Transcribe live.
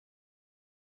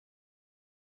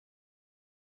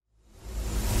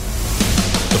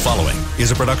following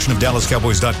is a production of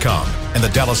DallasCowboys.com and the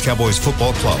Dallas Cowboys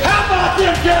Football Club. How about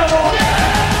them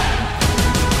Cowboys?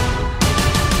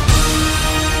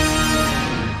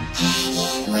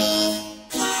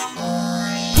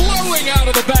 Blowing out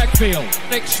of the backfield,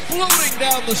 exploding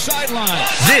down the sideline.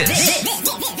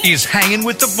 This is Hanging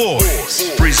with the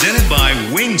Boys, presented by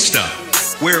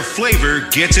Wingstop, where flavor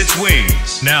gets its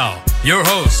wings. Now, your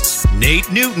hosts,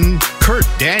 Nate Newton, Kurt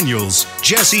Daniels,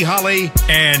 Jesse Holley,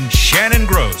 and Shannon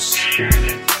Gross.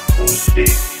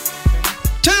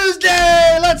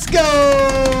 Tuesday, let's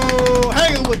go!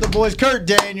 Hanging with the boys, Kurt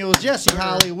Daniels, Jesse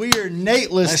Holley. We are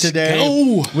Nateless today.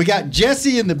 Go. We got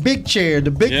Jesse in the big chair, the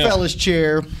big fella's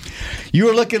chair. You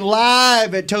are looking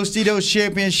live at Tostitos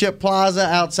Championship Plaza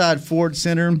outside Ford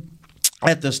Center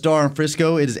at the Star in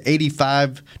Frisco. It is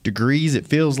 85 degrees. It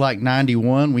feels like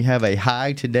 91. We have a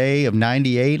high today of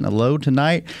 98 and a low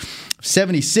tonight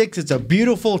 76. It's a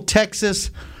beautiful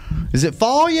Texas. Is it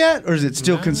fall yet, or is it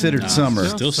still considered summer?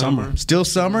 Still summer. Still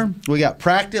summer. We got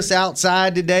practice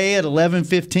outside today at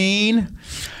 11:15.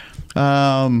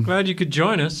 Glad you could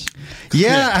join us.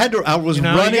 Yeah, I was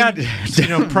running. You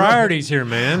got, priorities here,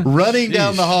 man. Running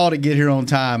down the hall to get here on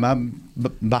time. I'm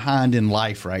behind in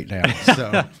life right now.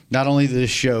 So not only this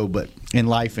show, but in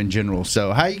life in general.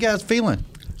 So how you guys feeling?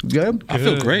 Good? I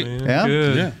feel great. Man. Yeah?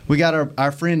 Good. Yeah. We got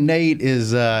our friend Nate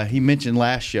is he mentioned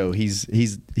last show he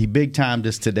big timed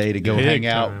us today to go Big hang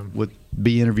out time.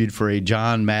 be interviewed for a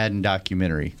John Madden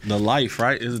documentary. The Life,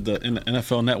 right? Is it the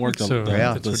NFL Network? So,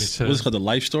 yeah. that's what he said. What's it called? The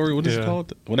Life Story? What is it Yeah.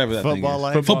 called? Whatever that Football thing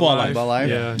Life. is. Football Life. Football Life.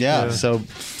 Yeah. Yeah. So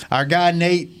our guy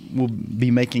Nate will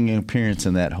be making an appearance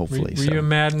in that hopefully. Were you a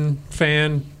Madden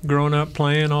fan growing up,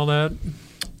 playing all that?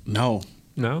 No.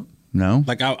 No? No?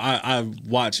 Like I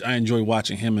enjoy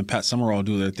watching him and Pat Summerall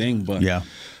do their thing, but Yeah.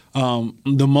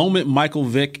 The moment Michael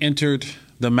Vick entered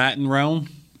the Madden realm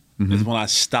is when I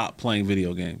stopped playing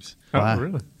video games. Wow. Oh,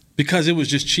 really? Because it was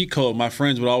just cheat code. My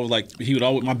friends would always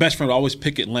my best friend would always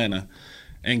pick Atlanta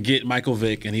and get Michael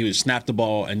Vick, and he would snap the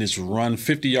ball and just run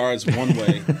 50 yards one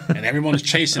way, and everyone was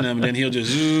chasing him, and then he'll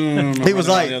just He was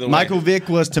like Michael Vick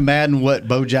was to Madden what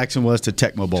Bo Jackson was to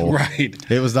Tecmo Bowl. Right.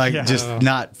 It was like Yeah. just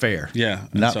not fair. Yeah.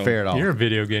 Not So fair at all. You're a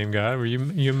video game guy. Were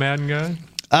you a Madden guy?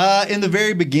 In the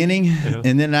very beginning,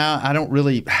 and then now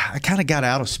I kind of got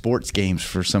out of sports games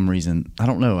for some reason. I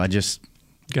don't know. I just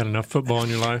Got enough football in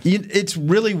your life? it's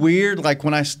really weird. Like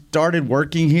when I started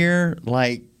working here,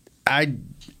 like I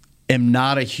am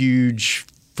not a huge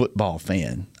football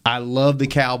fan. I love the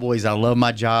Cowboys. I love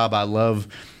my job. I love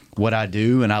what I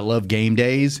do, and I love game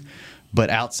days. But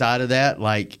outside of that,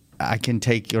 like I can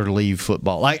take or leave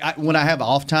football. Like when I have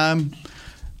off time,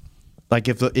 like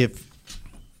if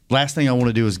last thing I want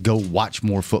to do is go watch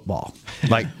more football.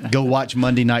 Like go watch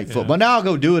Monday Night Football. Now I'll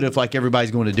go do it if like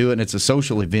everybody's going to do it and it's a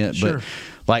social event. Sure. But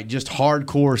like just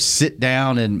hardcore sit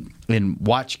down and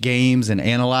watch games and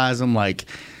analyze them. Like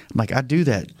I do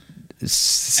that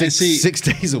six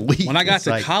days a week. When I got It's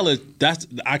to like, college,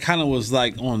 I kind of was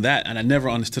like on that, and I never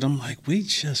understood. I'm like, we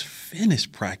just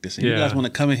finished practicing. You Yeah. guys want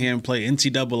to come in here and play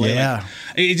NCAA? Yeah.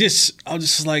 Like, I was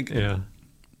just like, Yeah.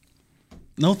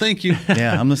 no, thank you.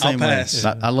 Yeah, I'm the same way. pass.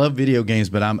 I love video games,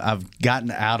 but I've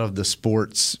gotten out of the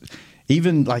sports.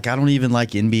 Even like I don't even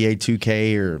like NBA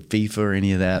 2K or FIFA or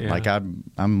any of that. Yeah. Like I'm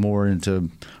more into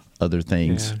other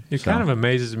things. Yeah. It So. kind of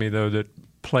amazes me, though, that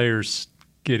players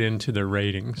get into their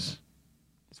ratings.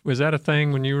 Was that a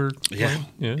thing when you were playing?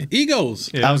 Yeah.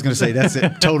 Egos. Yeah. I was going to say that's a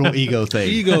total ego thing.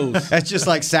 Egos. That's just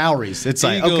like salaries. It's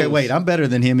like, Egos. okay, wait, I'm better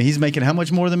than him. He's making how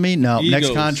much more than me? No, next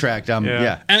Egos. contract,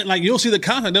 Yeah. And like you'll see the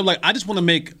contract, they're like, I just want to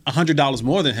make $100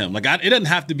 more than him. Like it doesn't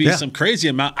have to be Yeah. some crazy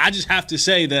amount. I just have to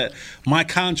say that my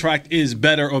contract is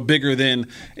better or bigger than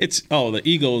the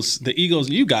egos. The egos,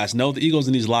 you guys know the egos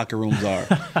in these locker rooms are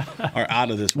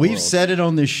out of this world. We've said it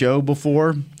on this show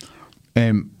before,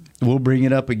 and we'll bring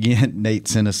it up again. Nate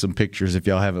sent us some pictures if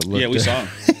y'all haven't looked. Yeah, we at saw him.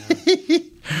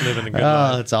 Living a good Oh,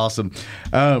 life. that's awesome.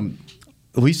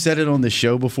 We've said it on the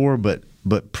show before, but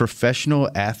professional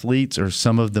athletes are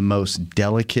some of the most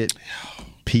delicate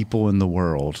people in the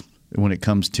world when it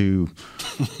comes to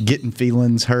getting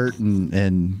feelings hurt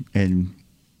and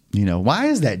why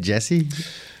is that, Jesse?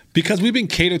 Because we've been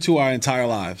catered to our entire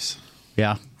lives.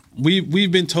 Yeah.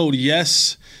 We've been told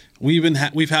yes. We've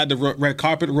had the red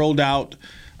carpet rolled out.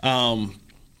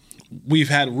 We've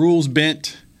had rules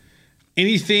bent.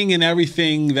 Anything and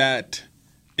everything that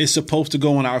is supposed to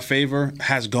go in our favor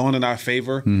has gone in our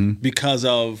favor because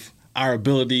of our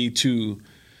ability to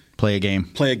Play a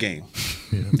game.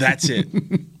 That's it.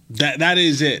 That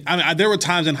is it. I mean, there were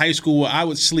times in high school where I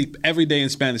would sleep every day in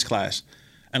Spanish class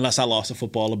unless I lost a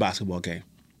football or basketball game.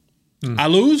 I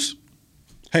lose.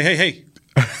 Hey.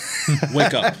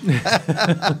 Wake up.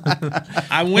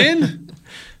 I win.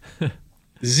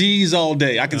 Z's all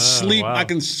day. I can sleep. Wow. I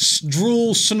can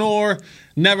drool, snore.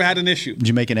 Never had an issue. Did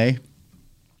you make an A?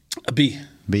 A B.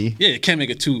 B? Yeah, you can't make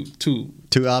it too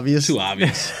Too obvious? too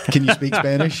obvious. Can you speak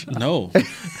Spanish? No.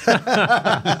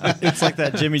 It's like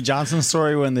that Jimmy Johnson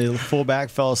story when the fullback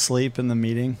fell asleep in the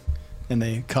meeting and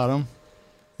they cut him.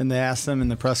 And they asked him in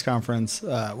the press conference,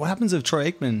 what happens if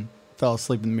Troy Aikman fell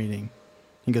asleep in the meeting?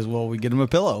 He goes, well, we get him a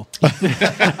pillow.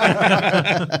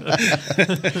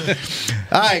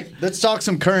 All right, let's talk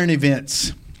some current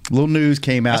events. Little news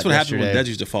came out That's what yesterday. happened when Dez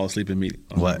used to fall asleep in meeting.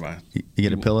 Oh, What? never mind. You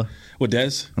get a pillow? What,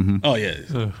 Dez? Oh,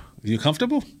 yeah. You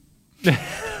comfortable? You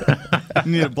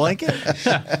need a blanket?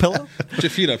 Pillow? Put your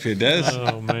feet up here, Dez.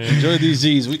 Oh man. Enjoy these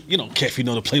Z's. You don't care if you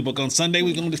know the playbook on Sunday.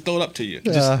 We're going to just throw it up to you.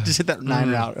 Just hit that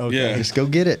 9 route. Okay. Yeah. Just go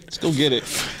get it. Let's go get it.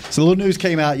 So, little news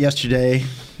came out yesterday.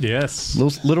 Yes.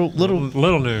 Little news.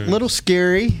 little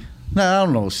scary. No, I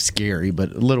don't know, scary,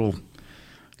 but a little.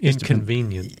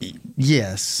 Inconvenient.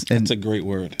 Yes, and That's a great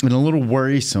word. and a little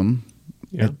worrisome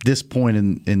Yeah. at this point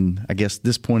in I guess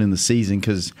this point in the season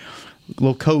because a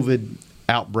little COVID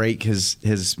outbreak has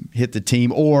hit the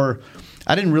team. Or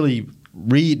I didn't really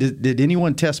read. Did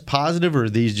anyone test positive, or are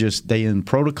these just they in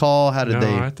protocol? How did No,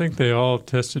 they? I think they all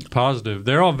tested positive.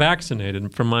 They're all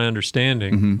vaccinated, from my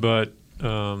understanding, but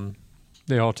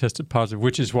they all tested positive,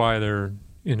 which is why they're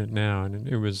in it now. And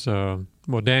it was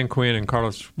Dan Quinn and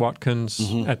Carlos Watkins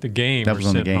at the game That were was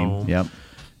on the sent game. home. Yep.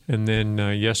 And then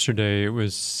yesterday it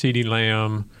was CeeDee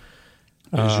Lamb,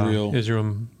 Israel.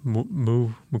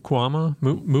 Mukwamu,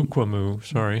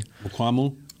 sorry.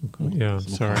 Mukwamu. Yeah,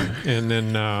 sorry. And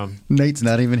then Nate's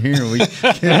not even here.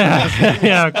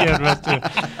 yeah, okay, God,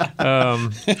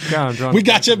 I'm drawing We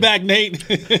got your back, Nate.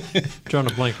 drawing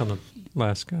a blank on the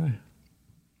last guy.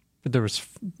 But there's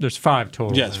 5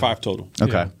 total. Yeah, it's 5 total.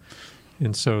 Okay. Yeah.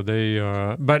 And so they,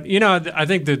 but I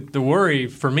think that the worry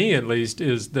for me at least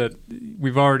is that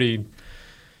we've already,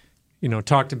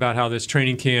 talked about how this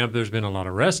training camp, there's been a lot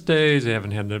of rest days. They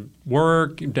haven't had to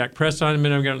work. Dak Prescott hasn't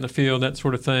been able to get on the field, that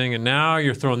sort of thing. And now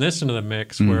you're throwing this into the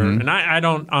mix where, and I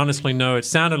don't honestly know. It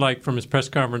sounded like from his press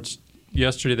conference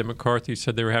yesterday that McCarthy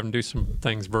said they were having to do some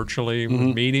things virtually with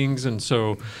meetings. And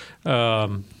so,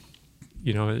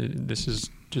 this is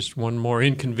just one more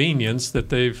inconvenience that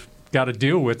they've got to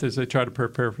deal with as they try to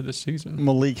prepare for this season.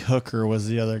 Malik Hooker was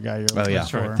the other guy you're looking yeah.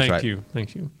 for. That's right.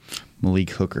 Thank you. Malik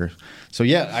Hooker. So,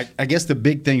 yeah, I guess the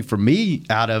big thing for me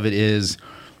out of it is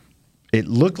it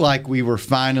looked like we were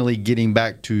finally getting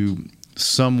back to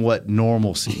somewhat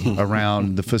normalcy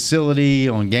around the facility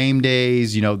on game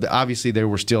days. Obviously there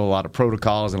were still a lot of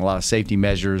protocols and a lot of safety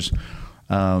measures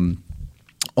on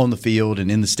the field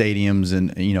and in the stadiums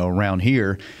and, around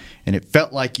here. And it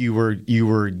felt like you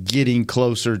were getting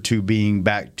closer to being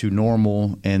back to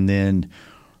normal. And then,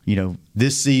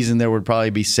 this season there would probably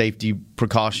be safety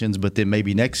precautions, but then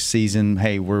maybe next season,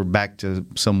 hey, we're back to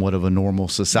somewhat of a normal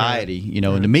society. Right.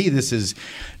 And to me, this is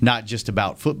not just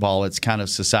about football; it's kind of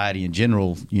society in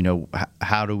general.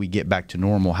 How do we get back to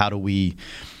normal? At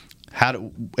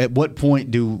what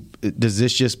point does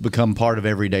this just become part of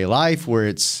everyday life, where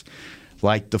it's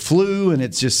like the flu and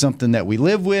it's just something that we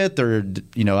live with, or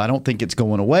I don't think it's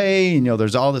going away.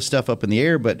 There's all this stuff up in the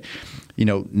air, but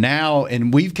now,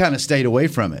 and we've kind of stayed away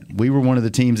from it. We were one of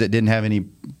the teams that didn't have any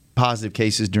positive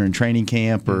cases during training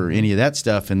camp or any of that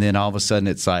stuff, and then all of a sudden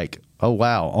it's like, oh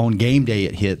wow, on game day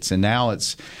it hits, and now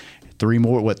it's three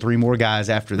more guys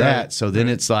after that. Right. So then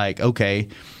it's like, okay,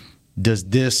 does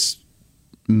this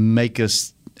make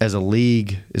us as a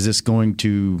league? Is this going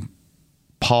to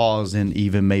pause and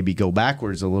even maybe go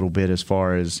backwards a little bit as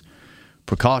far as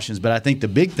precautions? But I think the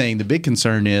big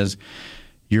concern is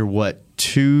you're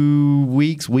 2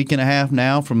 week and a half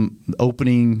now from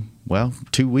opening. Well,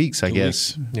 2 weeks, I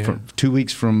guess. Yeah. From 2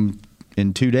 weeks from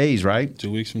in 2 days, right?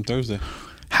 2 weeks from Thursday.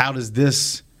 How does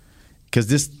this? Because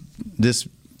this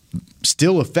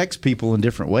still affects people in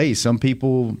different ways. Some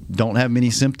people don't have many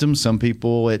symptoms. Some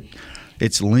people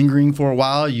it's lingering for a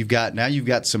while. You've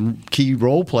got some key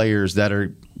role players that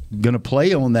are going to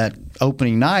play on that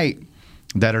opening night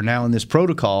that are now in this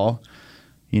protocol.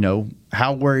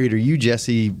 How worried are you,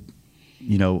 Jesse,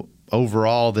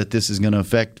 overall that this is going to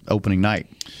affect opening night?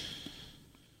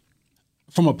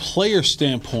 From a player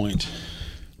standpoint,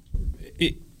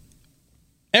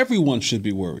 everyone should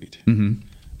be worried. Mm-hmm.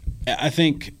 I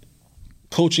think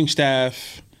coaching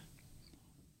staff,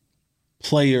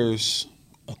 players,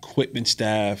 equipment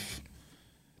staff,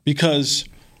 because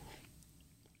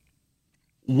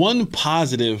one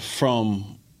positive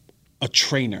from a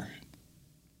trainer,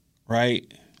 right?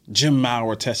 Jim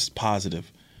Maurer tests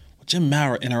positive. Jim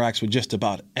Maurer interacts with just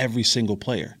about every single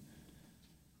player.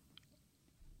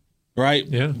 right?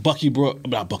 Yeah. Not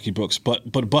Bucky Brooks,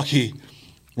 but Bucky,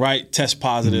 right, test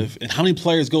positive. And how many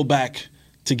players go back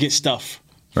to get stuff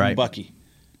from Bucky?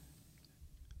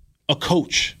 A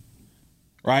coach,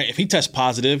 right? If he tests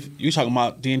positive, you're talking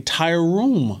about the entire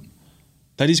room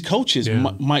that these coaches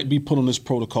might be put on this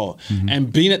protocol.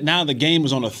 And being that now the game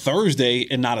is on a Thursday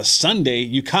and not a Sunday,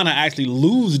 you kind of actually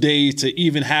lose days to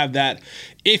even have that.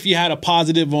 If you had a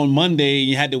positive on Monday and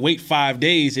you had to wait 5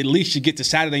 days, at least you get to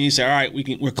Saturday and you say, all right,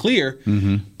 we're clear.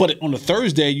 But on a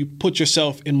Thursday, you put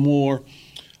yourself in more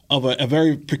of a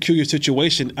very peculiar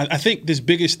situation. I think this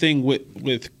biggest thing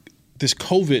with this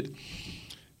COVID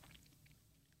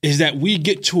is that we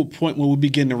get to a point where we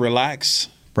begin to relax.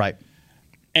 Right.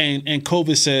 And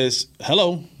COVID says,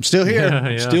 hello. I'm still here.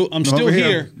 I'm still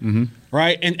here.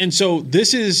 Right. And so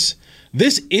this is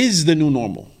the new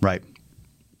normal. Right.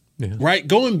 Yeah. Right.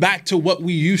 Going back to what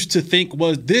we used to think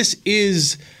was this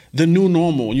is the new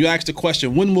normal. You asked the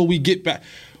question, when will we get back?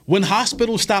 When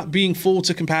hospitals stop being full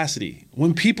to capacity,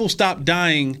 when people stop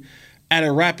dying at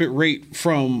a rapid rate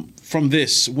from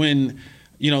this, when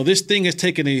this thing has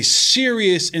taken a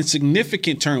serious and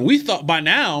significant turn. We thought by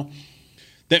now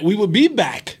that we would be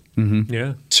back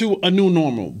to a new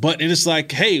normal. But it's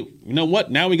like, hey, you know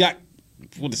what? Now we got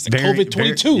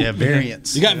COVID-22.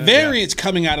 Variants. You got variants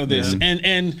coming out of this.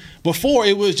 And before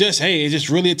it was just, hey, it's just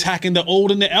really attacking the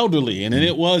old and the elderly. And then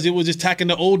it was just attacking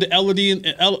the old, the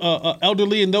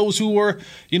elderly and those who were,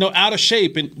 out of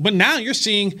shape. But now you're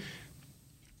seeing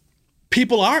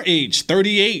people our age,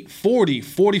 38, 40,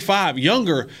 45,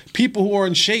 younger, people who are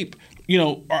in shape,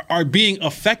 are being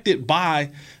affected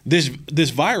by this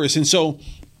virus. And so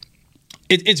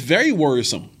it's very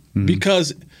worrisome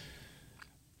because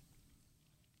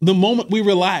the moment we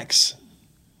relax,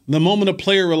 the moment a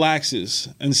player relaxes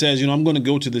and says, I'm going to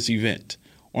go to this event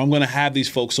or I'm going to have these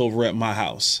folks over at my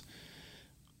house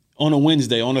on a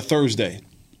Wednesday, on a Thursday,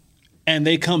 and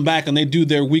they come back and they do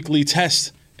their weekly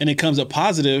test and it comes up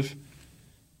positive.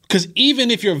 Because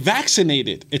even if you're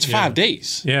vaccinated, it's 5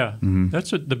 days. Yeah,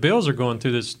 that's what the Bills are going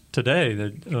through this today.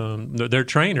 That their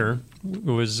trainer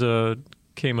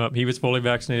came up. He was fully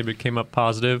vaccinated, but came up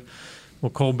positive. Well,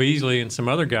 Cole Beasley and some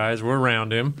other guys were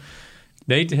around him.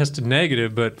 They tested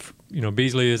negative, but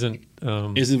Beasley isn't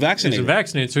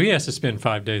vaccinated, so he has to spend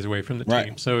 5 days away from the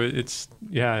team. So it's.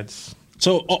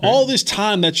 So all this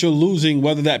time that you're losing,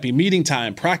 whether that be meeting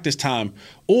time, practice time,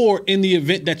 or in the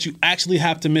event that you actually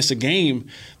have to miss a game,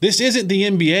 this isn't the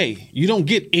NBA. You don't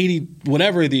get 80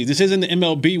 whatever of these. This isn't the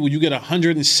MLB where you get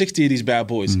 160 of these bad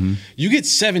boys. You get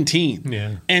 17.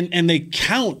 Yeah. And they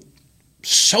count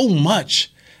so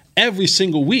much every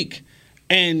single week.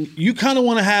 And you kind of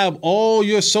want to have all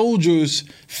your soldiers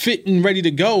fit and ready to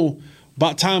go by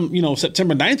the time,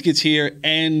 September 9th gets here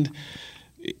and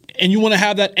you want to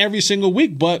have that every single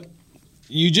week, but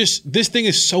this thing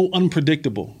is so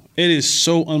unpredictable. It is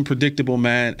so unpredictable,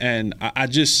 man. And I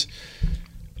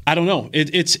don't know.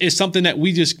 It's something that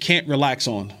we just can't relax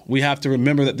on. We have to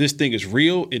remember that this thing is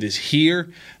real. It is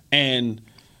here. And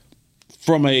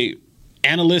from a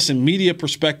analyst and media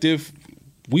perspective,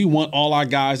 we want all our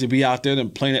guys to be out there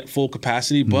and playing at full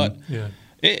capacity, but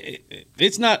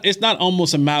it's not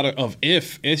almost a matter of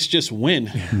if, it's just when.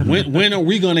 When are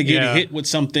we going to get hit with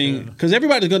something? Because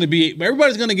everybody's going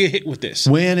to get hit with this.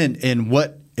 When and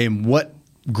what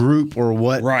group or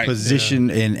what position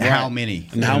and how many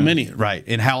and how many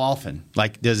and how often?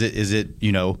 Like, is it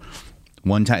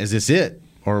one time? Is this it,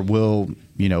 or will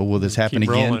this happen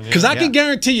again? Because I can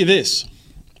guarantee you this: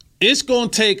 it's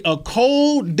going to take a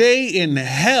cold day in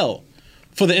hell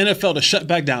for the NFL to shut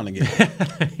back down again.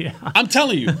 I'm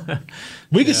telling you.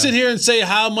 We can sit here and say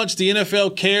how much the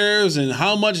NFL cares and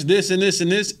how much this and this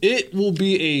and this. It will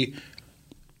be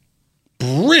a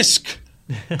brisk,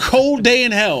 cold day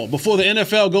in hell before the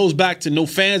NFL goes back to no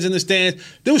fans in the stands.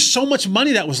 There was so much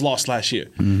money that was lost last year.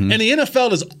 And the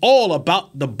NFL is all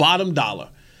about the bottom dollar.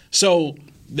 So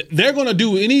they're going to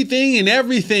do anything and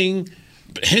everything.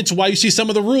 Hence why you see some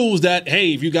of the rules that,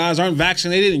 hey, if you guys aren't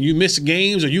vaccinated and you miss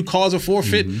games or you cause a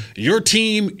forfeit, your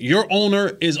team, your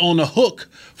owner is on the hook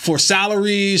for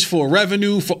salaries, for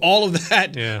revenue, for all of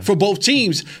that for both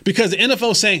teams. Because the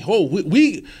NFL is saying,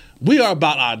 we are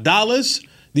about our dollars.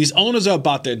 These owners are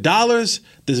about their dollars.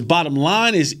 This bottom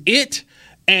line is it.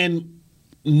 And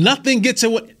nothing gets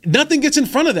in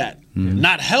front of that.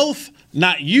 Not health,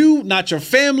 not you, not your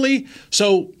family.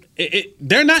 So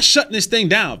they're not shutting this thing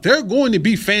down. There are going to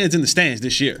be fans in the stands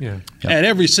this year at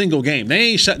every single game. They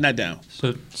ain't shutting that down.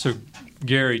 So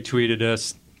Gary tweeted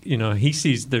us, he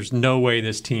sees there's no way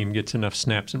this team gets enough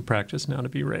snaps in practice now to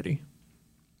be ready.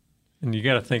 And you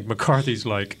got to think McCarthy's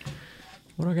like,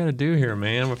 what do I got to do here,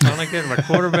 man? We're finally getting my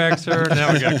quarterbacks hurt.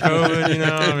 Now we got COVID,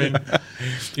 I mean,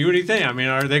 what do you think? I mean,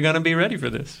 are they going to be ready for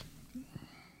this?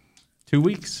 2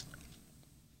 weeks.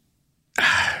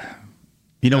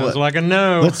 You know Sounds what? like a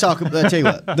no. Let's talk about. I tell you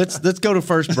what. Let's go to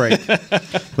first break.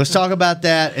 Let's talk about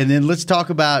that, and then let's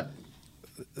talk about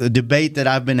the debate that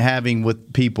I've been having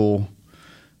with people.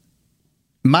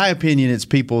 My opinion, it's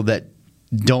people that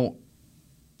don't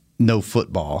know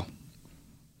football.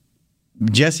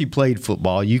 Jesse played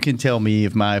football. You can tell me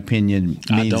if my opinion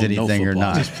means anything or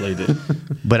not. I just played it.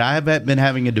 But I have been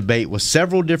having a debate with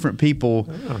several different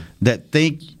people that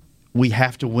think we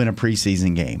have to win a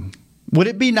preseason game. Would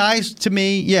it be nice to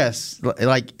me? Yes.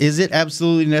 Like, is it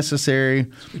absolutely necessary?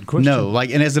 Good question. No.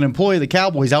 Like, and as an employee of the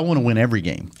Cowboys, I want to win every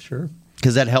game. Sure.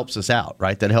 Because that helps us out,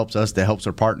 right? That helps us. That helps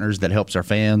our partners. That helps our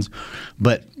fans.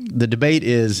 But the debate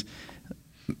is,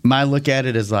 my look at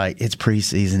it is like, it's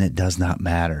preseason. It does not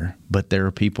matter. But there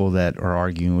are people that are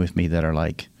arguing with me that are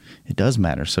like, it does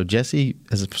matter. So, Jesse,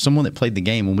 as someone that played the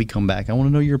game, when we come back, I want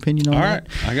to know your opinion on that. All right,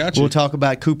 I got you. We'll talk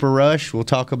about Cooper Rush. We'll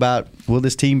talk about, will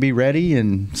this team be ready?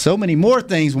 And so many more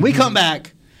things when we come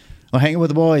back on Hanging with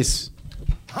the Boys.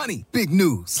 Honey, big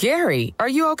news. Gary, are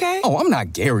you okay? Oh, I'm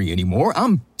not Gary anymore.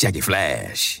 I'm Jackie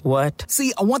Flash. What?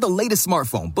 See, I want the latest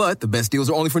smartphone, but the best deals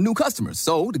are only for new customers.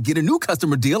 So, to get a new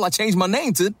customer deal, I changed my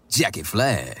name to Jackie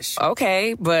Flash.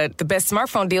 Okay, but the best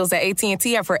smartphone deals at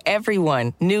AT&T are for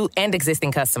everyone, new and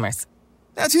existing customers.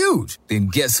 That's huge. Then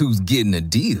guess who's getting a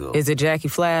deal? Is it Jackie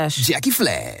Flash? Jackie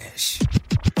Flash.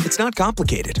 It's not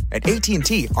complicated. At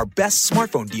AT&T, our best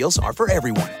smartphone deals are for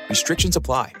everyone. Restrictions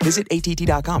apply. Visit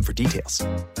att.com for details.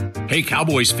 Hey,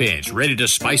 Cowboys fans, ready to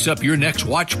spice up your next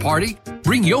watch party?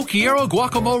 Bring Yo Quiero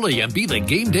guacamole and be the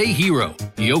game day hero.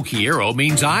 Yo Quiero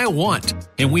means I want,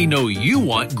 and we know you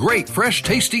want great,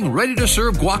 fresh-tasting,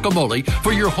 ready-to-serve guacamole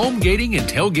for your home gating and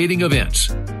tailgating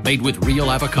events. Made with real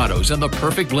avocados and the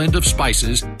perfect blend of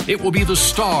spices, it will be the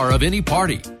star of any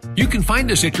party. You can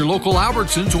find us at your local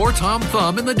Albertsons or Tom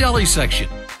Thumb in the deli section.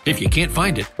 If you can't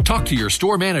find it, talk to your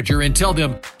store manager and tell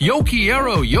them, Yo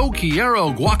Quiero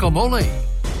guacamole.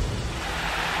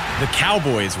 The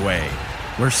Cowboys way,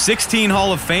 where 16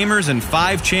 Hall of Famers and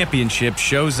 5 championships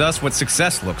shows us what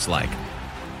success looks like.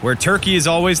 Where turkey is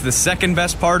always the second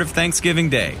best part of Thanksgiving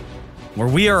Day. Where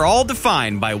we are all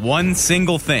defined by one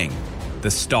single thing,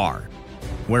 the star.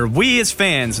 Where we as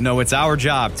fans know it's our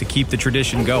job to keep the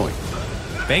tradition going.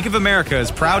 Bank of America is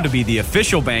proud to be the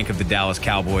official bank of the Dallas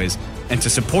Cowboys and to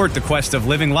support the quest of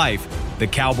living life the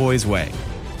Cowboys way.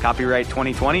 Copyright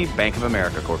 2020, Bank of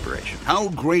America Corporation. How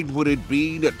great would it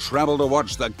be to travel to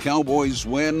watch the Cowboys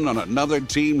win on another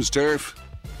team's turf?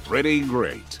 Pretty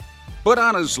great. But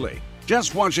honestly,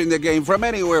 just watching the game from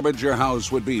anywhere but your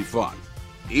house would be fun.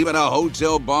 Even a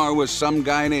hotel bar with some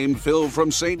guy named Phil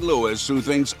from St. Louis who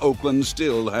thinks Oakland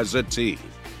still has a team.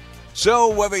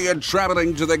 So whether you're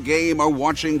traveling to the game or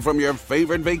watching from your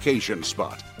favorite vacation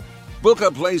spot, book a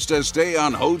place to stay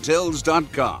on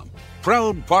Hotels.com.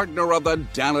 Proud partner of the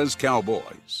Dallas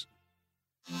Cowboys.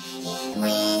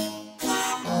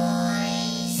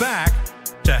 Back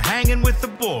to Hanging with the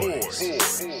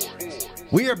Boys.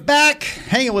 We are back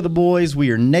hanging with the boys.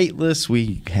 We are Nateless.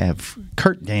 We have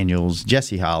Kurt Daniels,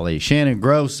 Jesse Holley, Shannon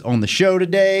Gross on the show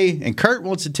today. And Kurt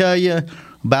wants to tell you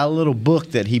about a little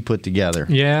book that he put together.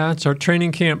 Yeah, it's our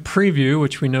training camp preview,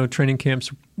 which we know training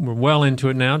camps, we're well into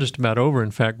it now, just about over,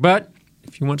 in fact. But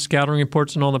if you want scouting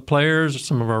reports on all the players,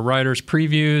 some of our writers'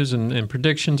 previews and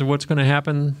predictions of what's going to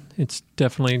happen, it's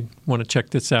definitely want to check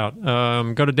this out.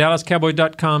 Go to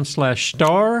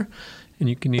DallasCowboy.com/star, and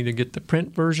you can either get the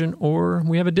print version or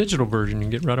we have a digital version you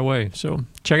can get right away. So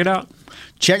check it out.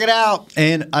 Check it out.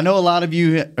 And I know a lot of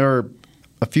you, or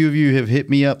a few of you, have hit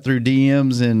me up through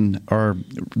DMs, and or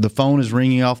the phone is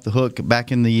ringing off the hook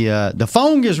back in the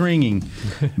phone is ringing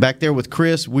back there with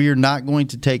Chris. We are not going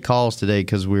to take calls today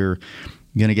because we're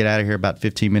going to get out of here about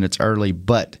 15 minutes early,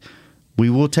 but we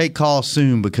will take calls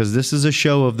soon because this is a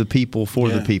show of the people for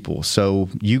the people. So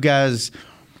you guys,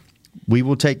 we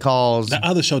will take calls. That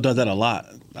other show does that a lot.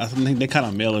 I think they kind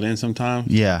of mail it in sometimes.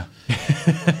 Yeah.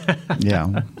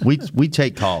 Yeah. We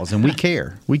take calls and we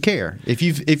care. We care. If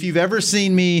you've ever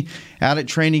seen me out at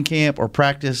training camp or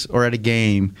practice or at a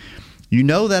game, you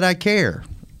know that I care.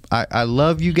 I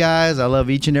love you guys. I love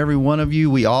each and every one of you.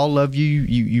 We all love you.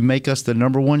 You make us the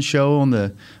number one show on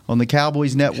the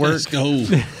Cowboys Network. Let's go.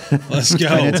 Let's go.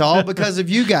 And it's all because of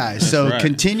you guys. So right.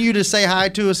 Continue to say hi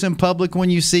to us in public when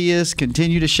you see us.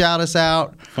 Continue to shout us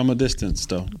out. From a distance,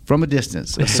 though. From a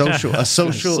distance. A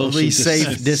socially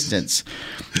safe distance.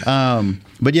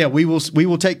 But yeah, we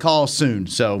will take calls soon.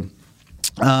 So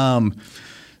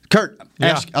Kurt,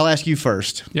 I'll ask you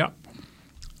first. Yeah.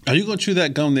 Are you going to chew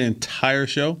that gum the entire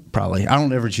show? Probably. I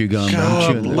don't ever chew gum. But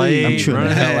I'm chewing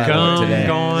the hell out of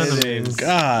it today.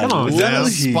 God. Come on, is that a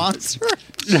sponsor?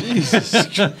 Jesus.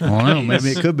 I don't know.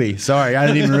 Maybe it could be. Sorry, I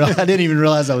didn't even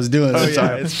realize I was doing it. Oh, I'm yeah,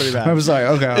 sorry. it's pretty bad. I'm sorry.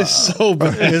 Okay. It's so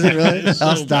bad. Is it really?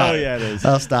 I'll stop. Oh, yeah, it is.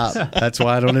 I'll stop. That's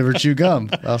why I don't ever chew gum.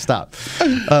 I'll stop.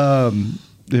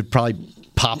 It probably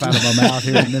pop out of my mouth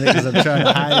here in a minute because I'm trying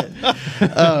to hide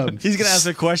it. He's gonna ask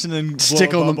a question and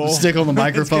stick on the microphone. Get on the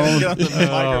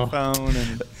microphone.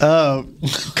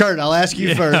 And Kurt, I'll ask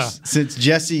you first, since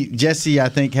Jesse, I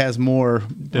think has more,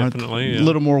 Definitely, a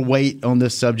little more weight on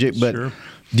this subject. But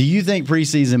do you think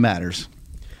preseason matters?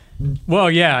 Well,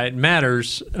 yeah, it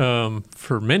matters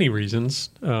for many reasons.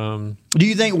 Do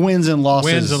you think wins and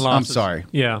losses? I'm sorry.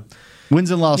 Yeah,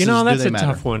 wins and losses. That's do they a matter?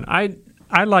 tough one.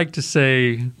 I like to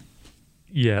say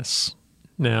yes.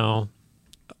 Now,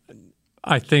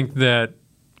 I think that,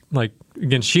 like,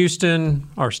 against Houston,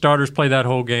 our starters play that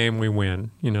whole game, we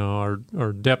win. You know,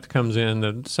 our depth comes in,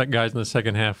 the guys in the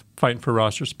second half fighting for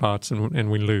roster spots, and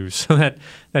we lose. So that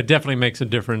definitely makes a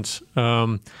difference.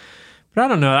 But I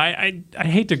don't know. I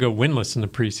hate to go winless in the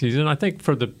preseason. I think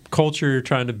for the culture you're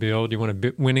trying to build, you want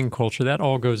a winning culture. That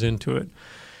all goes into it.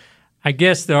 I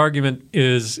guess the argument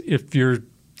is if your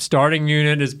starting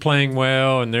unit is playing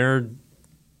well and they're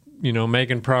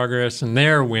making progress and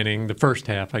they're winning the first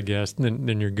half, I guess,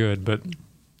 then you're good. But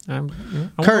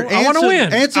Kurt, I want to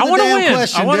win. Answer I the want to damn win.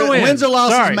 question. I want to win. Wins or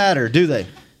losses matter? Do they?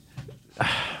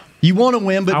 You want to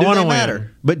win, but do they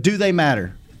matter? But do they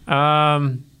matter?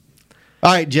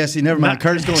 All right, Jesse. Never mind.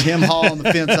 Kurt's going hem haul on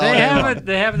the fence all day long.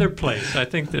 They have their place. I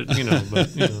think that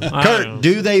But, Kurt,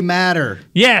 do they matter?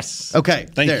 Yes. Okay.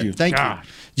 Thank you. Thank you,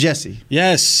 Jesse.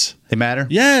 Yes. They matter.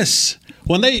 Yes.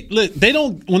 When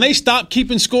they stop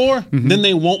keeping score, then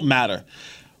they won't matter.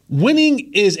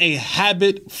 Winning is a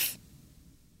habit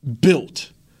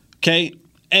built. Okay.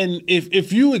 And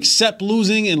if you accept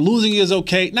losing and losing is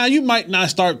okay, now you might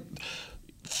not start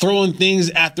throwing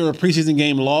things after a preseason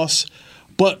game loss,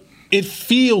 but it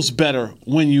feels better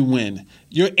when you win.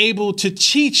 You're able to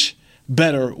teach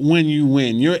better when you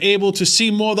win. You're able to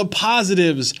see more of the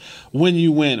positives when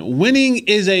you win. Winning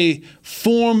is a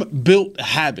form-built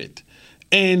habit.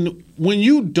 And when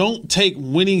you don't take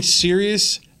winning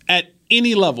serious at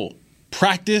any level,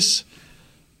 practice,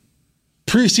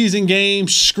 preseason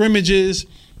games, scrimmages,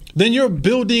 then you're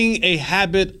building a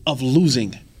habit of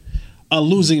losing. A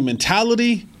losing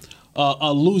mentality,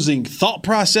 a losing thought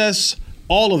process,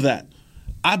 all of that.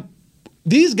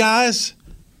 These guys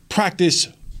practice,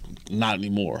 not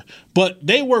anymore, but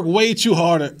they work way too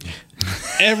hard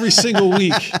every single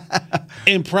week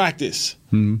in practice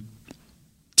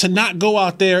to not go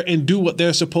out there and do what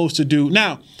they're supposed to do.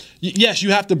 Now, yes,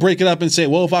 you have to break it up and say,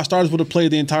 well, if our starters would have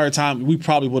played the entire time, we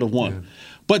probably would have won. Yeah.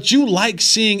 But you like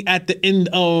seeing at the end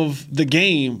of the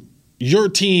game your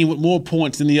team with more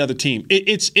points than the other team.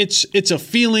 It's a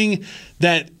feeling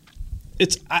that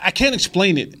I can't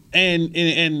explain it,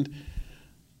 and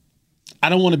I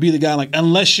don't want to be the guy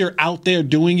unless you're out there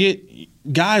doing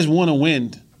it. Guys want to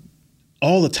win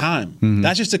all the time. Mm-hmm.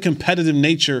 That's just the competitive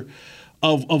nature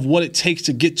of what it takes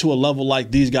to get to a level like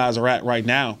these guys are at right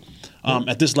now,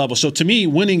 at this level. So to me,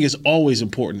 winning is always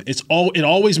important. It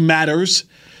always matters.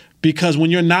 Because when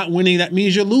you're not winning, that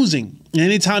means you're losing. And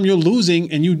anytime you're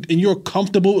losing and you're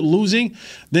comfortable with losing,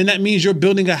 then that means you're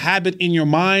building a habit in your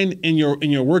mind and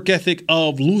your work ethic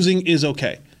of losing is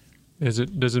okay. Does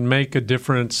it make a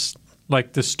difference?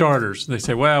 Like the starters, they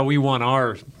say, "Well, we won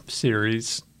our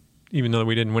series, even though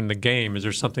we didn't win the game." Is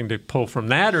there something to pull from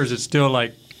that, or is it still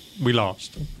like we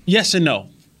lost? Yes and no,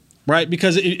 right?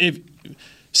 Because if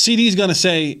CD's going to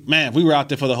say, man, if we were out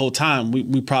there for the whole time,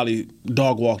 we probably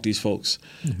dog walk these folks,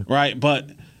 right? But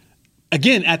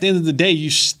again, at the end of the day, you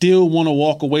still want to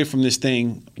walk away from this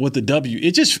thing with the W.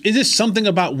 It's just something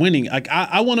about winning. Like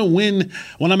I want to win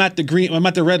when I'm at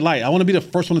the red light. I want to be the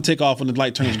first one to take off when the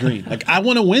light turns green. Like I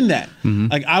want to win that. Mm-hmm.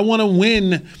 Like I want to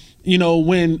win,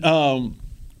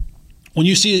 when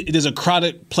you see there's a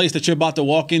crowded place that you're about to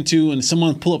walk into and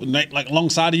someone pull up like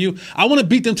alongside of you, I want to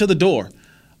beat them to the door.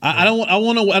 I don't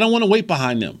want to wait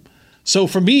behind them. So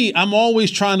for me, I'm always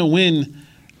trying to win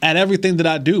at everything that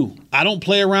I do. I don't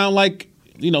play around like,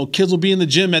 kids will be in the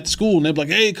gym at school and they'll be like,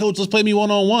 "Hey, coach, let's play me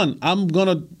one-on-one." I'm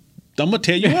gonna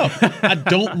tear you up. I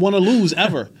don't want to lose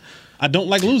ever. I don't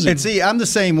like losing. And see, I'm the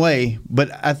same way, but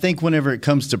I think whenever it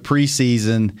comes to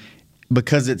preseason,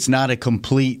 because it's not a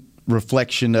complete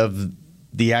reflection of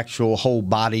the actual whole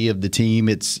body of the team,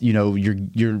 it's,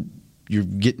 you're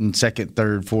getting second,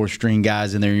 third, fourth string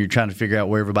guys in there and you're trying to figure out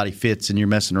where everybody fits and you're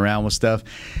messing around with stuff.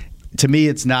 To me,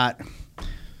 it's not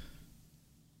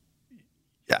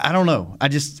I don't know.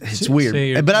 It's weird.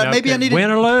 Maybe I need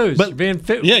win or lose. But being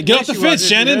fit, get off the fence,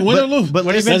 Shannon. Win or lose. But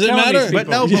does it matter? But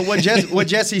what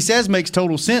Jesse says makes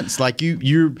total sense. Like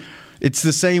you're. It's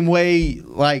the same way.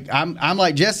 Like I'm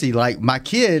like Jesse. Like my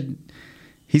kid.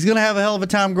 He's going to have a hell of a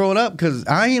time growing up because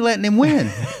I ain't letting him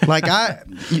win. Like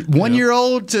 1 year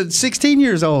old to 16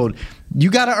 years old,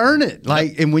 you got to earn it.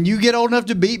 Like, and when you get old enough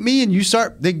to beat me and you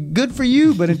start, then good for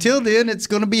you. But until then, it's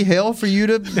going to be hell for you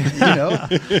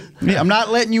to, I'm not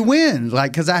letting you win.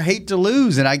 Like, because I hate to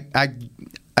lose. And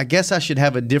I guess I should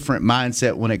have a different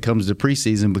mindset when it comes to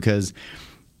preseason because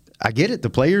I get it. The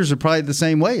players are probably the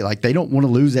same way. Like, they don't want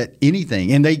to lose at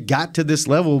anything. And they got to this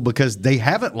level because they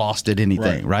haven't lost at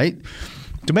anything, right?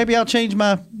 So maybe I'll change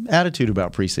my attitude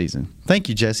about preseason. Thank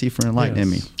you, Jesse, for enlightening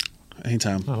me.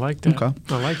 Anytime. I like that. Okay.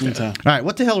 I like that. Anytime. All right,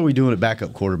 what the hell are we doing at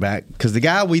backup quarterback? Because the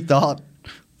guy we thought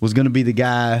was going to be the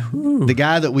guy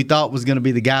that we thought was going to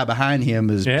be the guy behind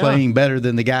him is playing better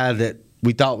than the guy that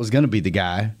we thought was going to be the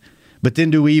guy. But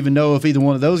then do we even know if either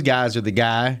one of those guys are the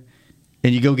guy?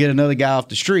 And you go get another guy off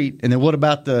the street. And then what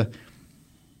about the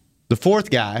fourth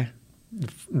guy?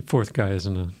 The fourth guy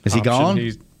isn't an Is he option.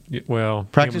 gone?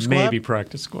 Practice squad? Maybe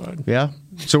practice squad. Yeah.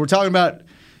 So we're talking about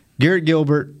Garrett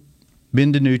Gilbert,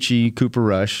 Ben DiNucci, Cooper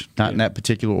Rush, not in that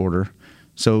particular order.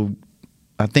 So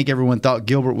I think everyone thought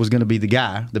Gilbert was going to be the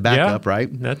guy, the backup, right?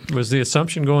 That was the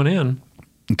assumption going in.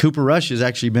 And Cooper Rush has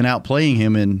actually been out playing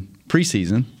him in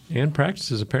preseason. And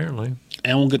practices, apparently.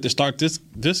 And we'll get to start this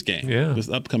game, this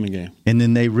upcoming game. And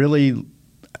then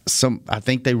I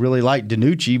think they really like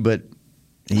DiNucci, but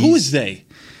who is they?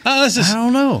 I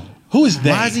don't know. Who is they?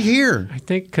 Why is he here? I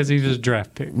think because he was a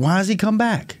draft pick. Why has he come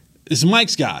back? It's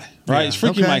Mike's guy, right? It's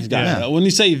Freaky Mike's guy. Yeah. When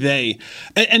you say they,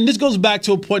 and this goes back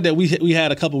to a point that we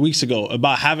had a couple of weeks ago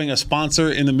about having a sponsor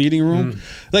in the meeting room.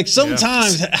 Like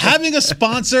sometimes having a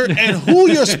sponsor and who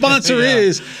your sponsor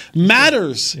is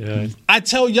matters. Yeah. I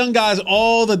tell young guys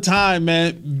all the time,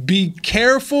 man, be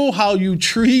careful how you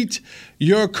treat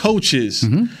your coaches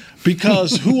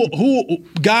because who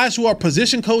guys who are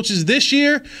position coaches this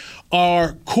year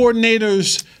are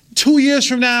coordinators 2 years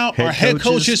from now or head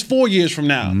coaches 4 years from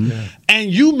now.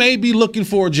 And you may be looking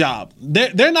for a job.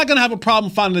 They're not going to have a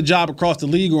problem finding a job across the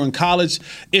league or in college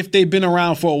if they've been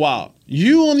around for a while.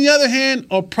 You, on the other hand,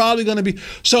 are probably going to be.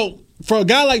 So for a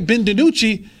guy like Ben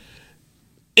DiNucci,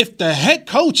 if the head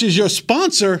coach is your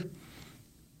sponsor,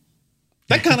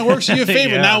 that kind of works in your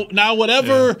favor. Now,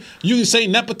 whatever you can say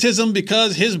nepotism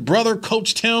because his brother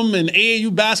coached him in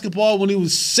AAU basketball when he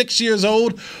was 6 years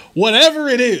old, whatever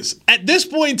it is, at this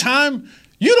point in time,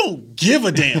 you don't give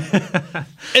a damn.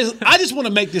 I just want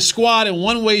to make this squad in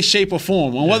one way, shape, or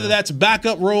form. And whether that's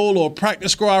backup role or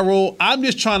practice squad role, I'm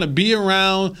just trying to be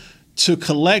around to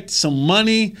collect some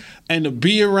money and to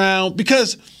be around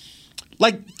because,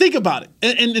 like, think about it.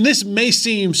 And this may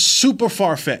seem super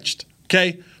far-fetched,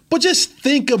 okay? But just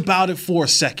think about it for a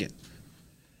second.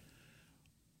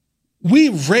 We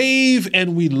rave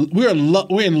and we're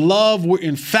in love, we're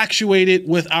infatuated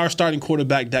with our starting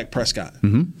quarterback, Dak Prescott.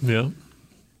 Yeah.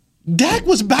 Dak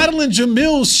was battling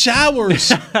Jamil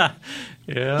Showers.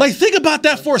 Like, think about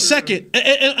that for a second.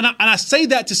 And I say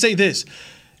that to say this.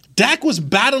 Dak was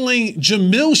battling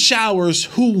Jamil Showers,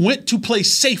 who went to play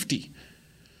safety.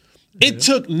 It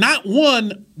took not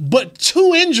one, but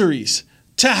two injuries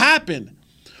to happen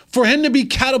for him to be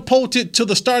catapulted to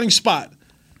the starting spot.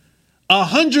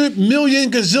 $100 million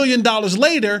gazillion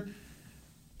later,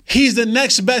 he's the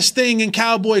next best thing in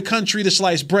cowboy country to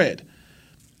sliced bread.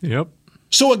 Yep.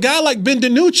 So a guy like Ben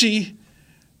DiNucci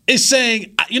is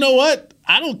saying, you know what?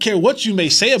 I don't care what you may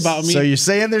say about me. So you're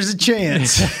saying there's a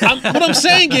chance. What I'm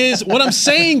saying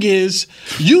is,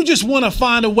 you just want to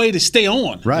find a way to stay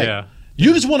on. Right. Yeah.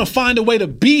 You just want to find a way to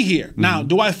be here. Now,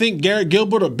 do I think Garrett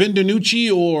Gilbert or Ben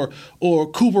DiNucci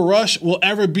or Cooper Rush will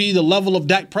ever be the level of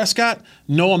Dak Prescott?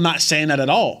 No, I'm not saying that at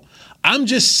all. I'm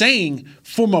just saying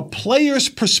from a player's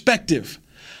perspective,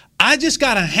 I just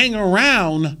got to hang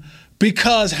around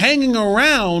because hanging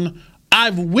around,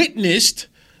 I've witnessed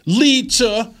lead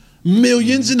to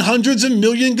millions and hundreds of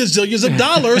million gazillions of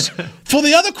dollars for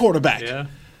the other quarterback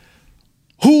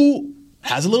who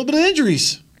has a little bit of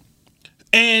injuries.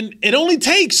 And it only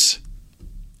takes.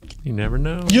 You never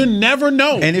know. You never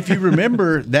know. And if you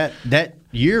remember that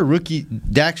year,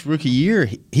 Dak's rookie year,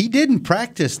 he didn't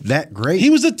practice that great. He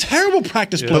was a terrible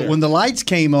practice player. But when the lights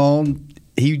came on,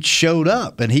 he showed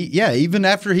up. And even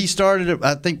after he started,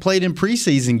 I think played in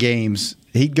preseason games,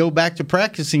 he'd go back to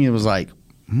practicing and was like,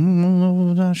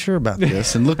 I'm not sure about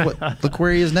this. And look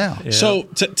where he is now. Yeah. So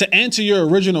to answer your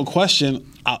original question,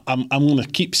 I'm going to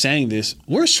keep saying this.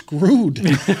 We're screwed.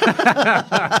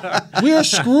 We are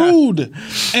screwed.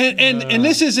 And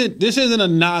this isn't a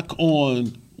knock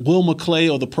on Will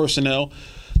McClay or the personnel.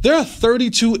 There are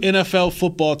 32 NFL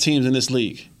football teams in this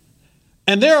league.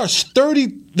 And there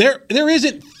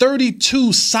isn't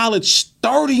 32 solid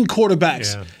starting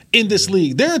quarterbacks in this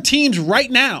league. There are teams right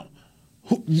now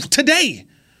today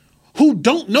who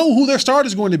don't know who their starter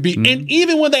is going to be. And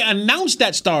even when they announce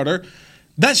that starter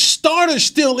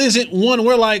still isn't one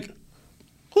we're like,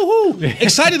 woohoo,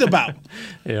 excited about.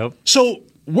 Yep. So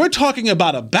we're talking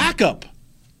about a backup.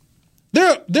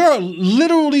 There are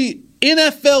literally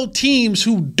NFL teams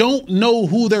who don't know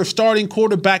who their starting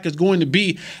quarterback is going to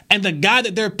be, and the guy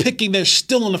that they're picking, they're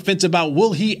still on the fence about,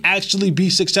 will he actually be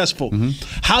successful?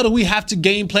 How do we have to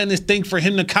game plan this thing for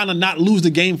him to kind of not lose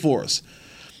the game for us?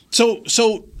 So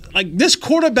like, this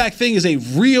quarterback thing is a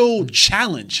real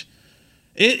challenge.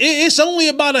 It's only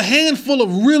about a handful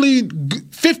of really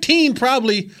 15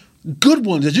 probably good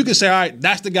ones that you can say, all right,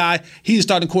 that's the guy. He's a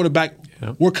starting quarterback.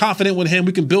 Yep. We're confident with him.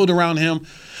 We can build around him.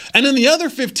 And then the other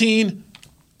 15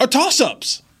 are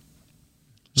toss-ups.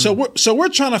 So we're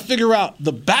trying to figure out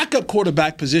the backup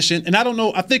quarterback position. And I don't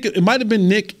know, I think it might have been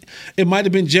Nick, it might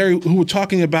have been Jerry who were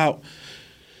talking about,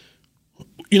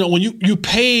 when you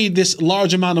pay this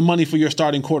large amount of money for your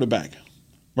starting quarterback,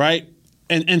 right?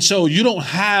 And so you don't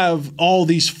have all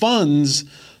these funds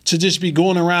to just be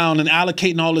going around and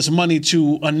allocating all this money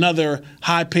to another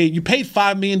high-paid. You paid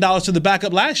 $5 million to the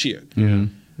backup last year. Yeah.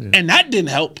 And that didn't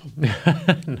help.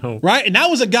 No. Right? And that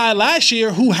was a guy last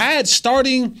year who had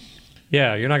starting.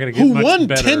 Yeah, you're not going to get much won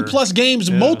better. 10-plus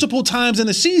games multiple times in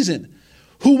the season,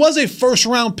 who was a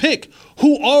first-round pick,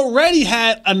 who already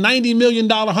had a $90 million,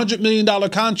 $100 million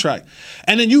contract.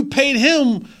 And then you paid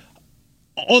him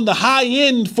on the high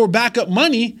end for backup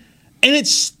money, and it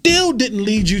still didn't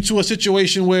lead you to a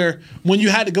situation where when you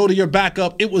had to go to your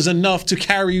backup, it was enough to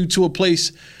carry you to a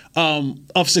place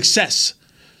of success.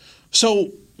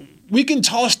 So we can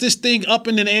toss this thing up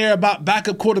in the air about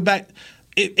backup quarterback.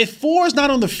 If Four is not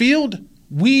on the field,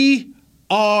 we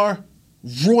are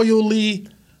royally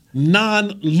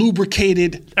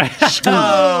non-lubricated screwed.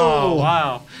 Oh,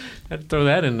 wow. I'd throw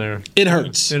that in there. It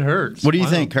hurts. It hurts. What do you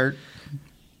think, Kurt?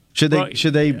 Should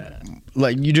they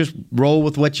like, you just roll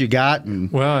with what you got?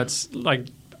 Well, it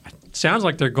sounds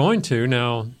like they're going to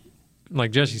now.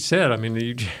 Like Jesse said, I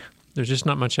mean, there's just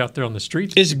not much out there on the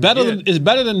streets. It's better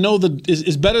than know the.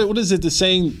 It's better. What is it? The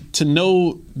saying to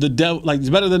know the devil. Like, it's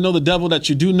better to know the devil that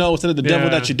you do know instead of the devil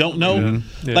that you don't know.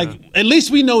 Mm-hmm. Yeah. Like, at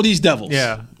least we know these devils.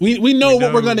 Yeah, we know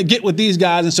what we're going to get with these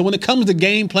guys, and so when it comes to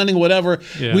game planning or whatever,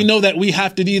 we know that we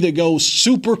have to either go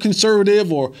super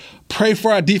conservative or pray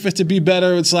for our defense to be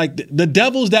better. It's like the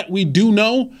devils that we do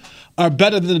know are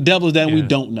better than the devils that we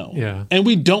don't know. Yeah. And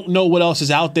we don't know what else is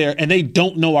out there, and they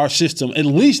don't know our system. At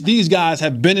least these guys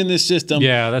have been in this system,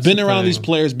 been around these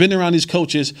players, been around these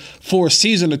coaches for a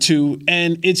season or two,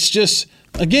 and it's just,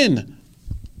 again,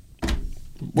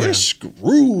 we're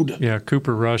screwed. Yeah,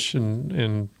 Cooper Rush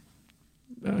and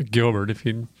Gilbert, if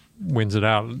he wins it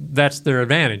out, that's their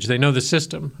advantage. They know the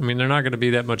system. I mean, they're not going to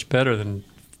be that much better than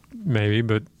maybe,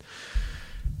 but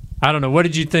I don't know. What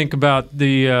did you think about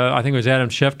the? I think it was Adam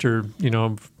Schefter.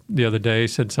 The other day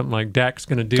said something like Dak's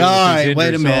going to do. All right,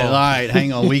 wait a minute. All right,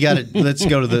 hang on. We got to let's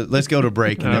go to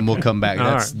break and then we'll come back.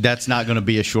 That's not going to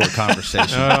be a short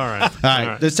conversation. All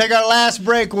right. Let's take our last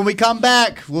break. When we come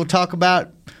back, we'll talk about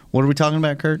what are we talking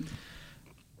about, Kurt?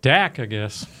 Dak, I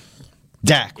guess.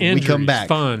 Dak. When we come back,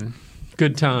 fun,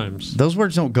 good times. Those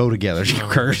words don't go together,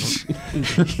 Kurt.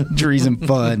 Injuries and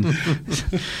fun. All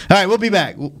right, we'll be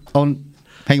back on.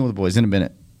 Hanging with the boys in a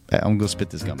minute. I'm going to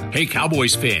spit this gum out. Hey,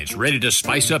 Cowboys fans, ready to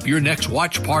spice up your next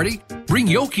watch party? Bring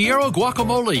Yo Quiero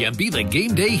guacamole and be the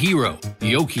game day hero.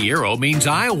 Yo Quiero means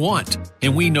I want,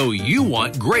 and we know you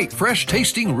want great,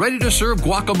 fresh-tasting, ready-to-serve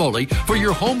guacamole for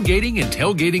your home gating and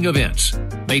tailgating events.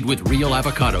 Made with real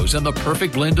avocados and the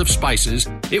perfect blend of spices,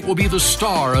 it will be the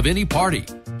star of any party.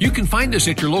 You can find us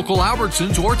at your local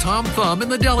Albertsons or Tom Thumb in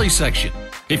the deli section.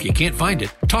 If you can't find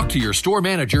it, talk to your store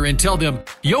manager and tell them,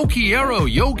 Yo Quiero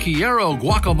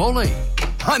guacamole.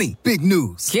 Honey, big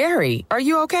news. Gary, are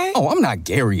you okay? Oh, I'm not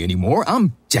Gary anymore.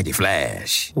 I'm Jackie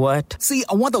Flash. What? See,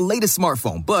 I want the latest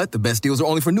smartphone, but the best deals are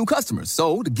only for new customers.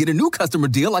 So, to get a new customer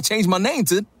deal, I changed my name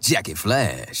to Jackie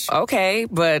Flash. Okay,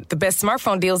 but the best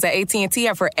smartphone deals at AT&T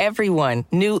are for everyone,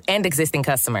 new and existing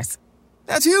customers.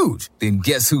 That's huge. Then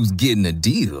guess who's getting a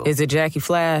deal? Is it Jackie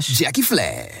Flash? Jackie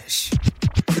Flash.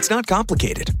 It's not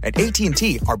complicated. At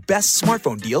AT&T, our best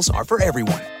smartphone deals are for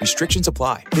everyone. Restrictions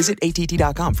apply. Visit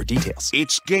att.com for details.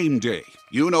 It's game day.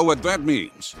 You know what that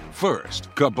means. First,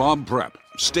 kebab prep.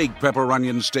 Steak, pepper,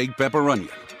 onion, steak, pepper,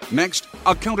 onion. Next,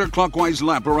 a counterclockwise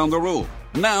lap around the room.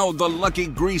 Now the lucky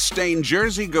grease-stained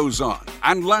jersey goes on.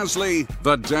 And lastly,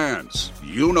 the dance.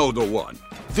 You know the one.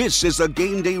 This is a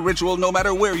game day ritual no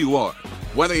matter where you are.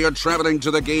 Whether you're traveling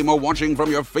to the game or watching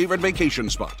from your favorite vacation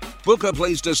spot, book a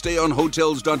place to stay on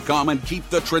Hotels.com and keep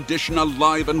the tradition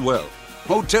alive and well.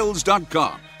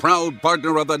 Hotels.com, proud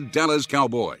partner of the Dallas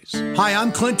Cowboys. Hi,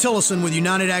 I'm Clint Tillison with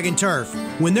United Ag and Turf.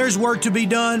 When there's work to be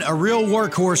done, a real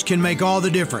workhorse can make all the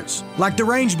difference. Like the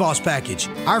Range Boss package.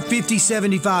 Our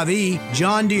 5075E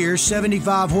John Deere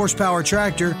 75 horsepower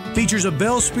tractor features a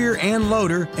bell spear and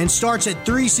loader and starts at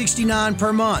 $369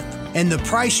 per month. And the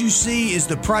price you see is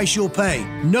the price you'll pay.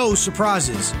 No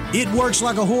surprises. It works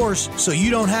like a horse, so you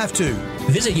don't have to.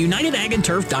 Visit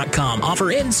UnitedAgAndTurf.com.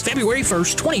 Offer ends February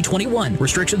 1st, 2021.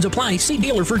 Restrictions apply. See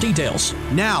dealer for details.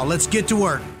 Now, let's get to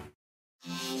work.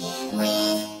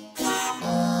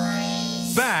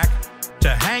 Back to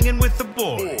Hanging with the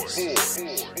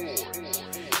Boys.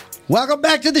 Welcome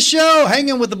back to the show,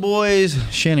 Hanging with the Boys.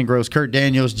 Shannon Gross, Kurt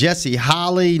Daniels, Jesse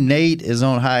Holly. Nate is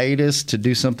on hiatus to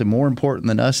do something more important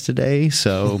than us today.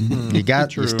 So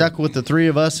you stuck with the three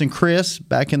of us and Chris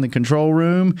back in the control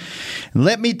room. And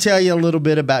let me tell you a little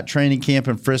bit about training camp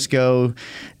in Frisco.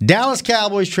 Dallas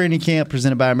Cowboys training camp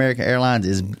presented by American Airlines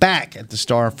is back at the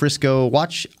Star in Frisco.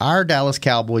 Watch our Dallas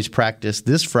Cowboys practice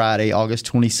this Friday, August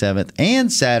 27th and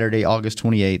Saturday, August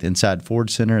 28th inside Ford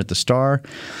Center at the Star.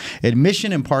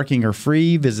 Admission and parking are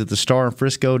free. Visit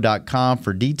thestarinfrisco.com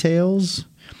for details.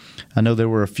 I know there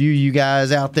were a few of you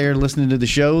guys out there listening to the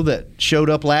show that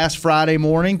showed up last Friday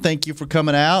morning. Thank you for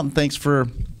coming out, and thanks for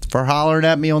hollering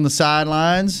at me on the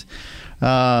sidelines.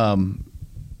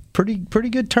 Pretty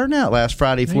good turnout last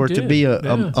Friday for it to be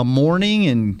a morning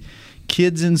and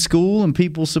kids in school and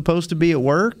people supposed to be at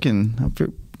work, and I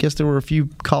guess there were a few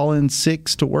call-in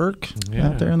sicks to work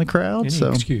out there in the crowd.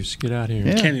 Any excuse, get out here.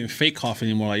 You can't even fake cough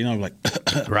anymore. Like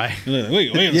right.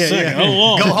 Wait a second.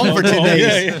 Hold on. Go home for 10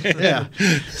 days. Yeah.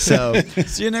 So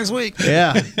see you next week.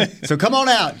 Yeah. So come on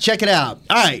out, check it out.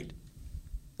 All right.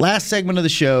 Last segment of the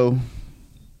show.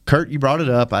 Kurt, you brought it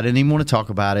up. I didn't even want to talk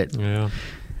about it. Yeah.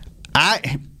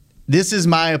 This is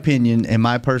my opinion and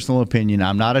my personal opinion.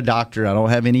 I'm not a doctor. I don't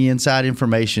have any inside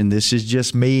information. This is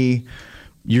just me.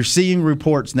 You're seeing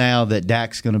reports now that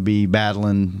Dak's going to be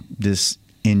battling this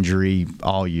injury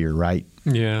all year, right?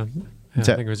 Yeah. I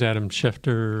think it was Adam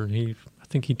Schefter. I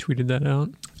think he tweeted that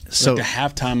out. So like the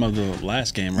halftime of the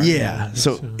last game, right? Yeah.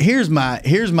 So here's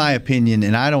my opinion,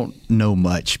 and I don't know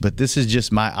much, but this is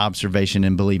just my observation,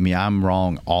 and believe me, I'm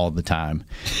wrong all the time.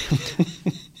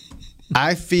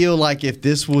 I feel like if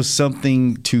this was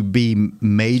something to be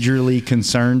majorly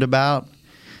concerned about,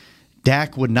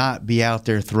 Dak would not be out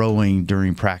there throwing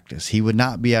during practice. He would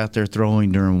not be out there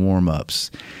throwing during warm-ups.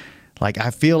 Like,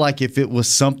 I feel like if it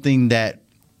was something that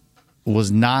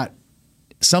was not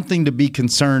something to be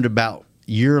concerned about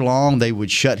year-long, they would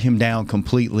shut him down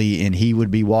completely and he would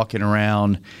be walking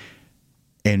around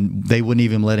and they wouldn't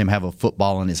even let him have a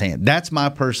football in his hand. That's my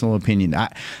personal opinion.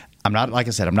 I'm not, like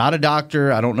I said, I'm not a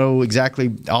doctor. I don't know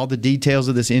exactly all the details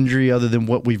of this injury other than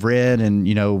what we've read and,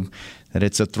 that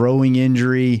it's a throwing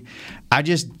injury. I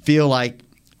just feel like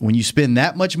when you spend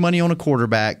that much money on a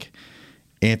quarterback,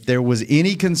 if there was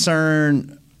any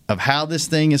concern of how this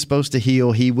thing is supposed to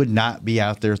heal, he would not be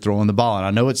out there throwing the ball. And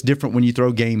I know it's different when you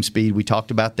throw game speed. We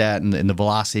talked about that and the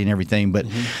velocity and everything. But,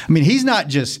 I mean, he's not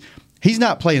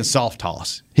playing soft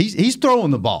toss. He's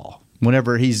throwing the ball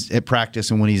whenever he's at practice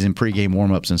and when he's in pregame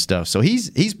warmups and stuff. So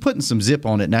he's putting some zip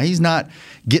on it. Now, he's not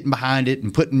getting behind it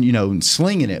and putting, and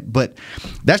slinging it. But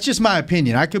that's just my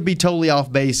opinion. I could be totally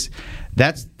off base.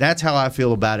 That's how I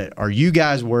feel about it. Are you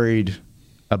guys worried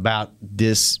about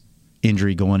this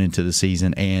injury going into the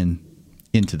season and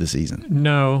into the season?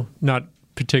 No, not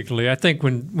particularly. I think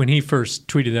when he first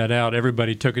tweeted that out,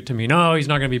 everybody took it to mean, oh, he's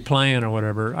not going to be playing or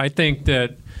whatever. I think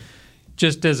that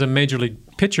just as a major league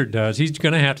pitcher does, he's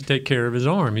going to have to take care of his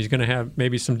arm. He's going to have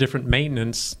maybe some different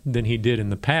maintenance than he did in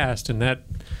the past, and that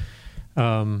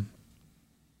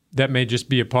may just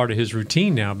be a part of his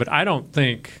routine now. But I don't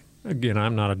think, again,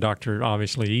 I'm not a doctor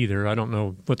obviously either. I don't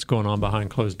know what's going on behind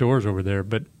closed doors over there,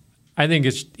 but I think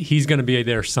he's going to be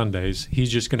there Sundays.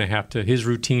 He's just going to have to, his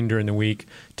routine during the week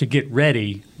to get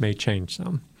ready may change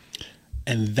some.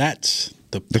 And that's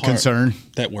the concern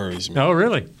that worries me. Oh,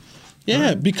 really?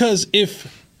 Yeah, because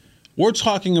if we're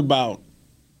talking about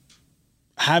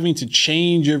having to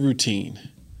change your routine,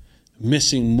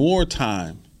 missing more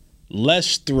time,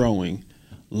 less throwing,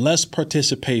 less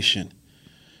participation.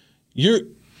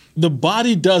 The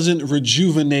body doesn't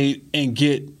rejuvenate and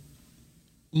get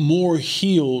more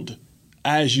healed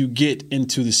as you get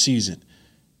into the season.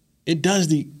 It does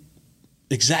the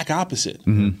exact opposite.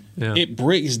 Yeah. It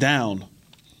breaks down,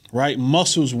 right?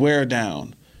 Muscles wear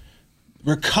down.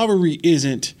 Recovery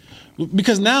isn't,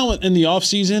 because now in the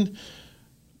offseason,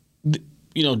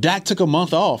 Dak took a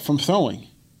month off from throwing.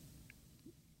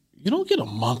 You don't get a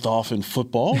month off in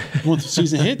football once the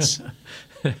season hits.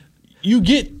 You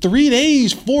get 3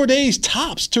 days, 4 days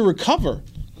tops to recover.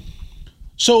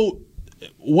 So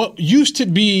what used to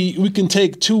be we can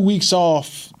take 2 weeks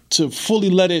off to fully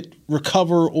let it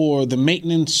recover, or the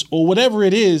maintenance or whatever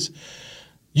it is,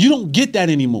 you don't get that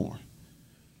anymore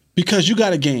because you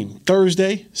got a game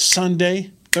Thursday,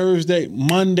 Sunday, Thursday,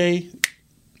 Monday.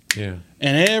 Yeah.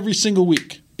 And every single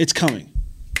week it's coming.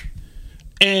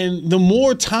 And the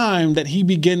more time that he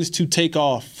begins to take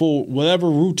off for whatever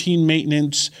routine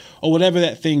maintenance or whatever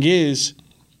that thing is,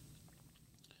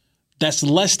 that's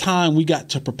less time we got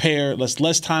to prepare,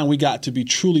 less time we got to be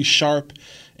truly sharp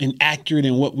and accurate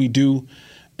in what we do.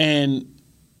 And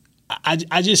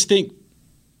I just think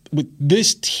with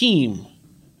this team,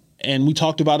 and we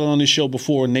talked about it on this show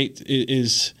before, Nate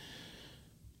is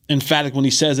emphatic when he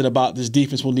says it about this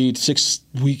defense will need 6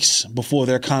 weeks before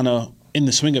they're kind of in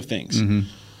the swing of things.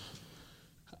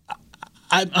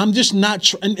 I'm just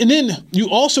not and then you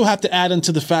also have to add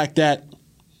into the fact that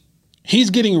he's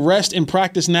getting rest in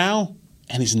practice now,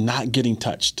 and he's not getting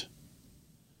touched.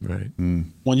 Right.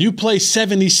 When you play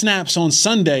 70 snaps on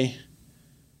Sunday,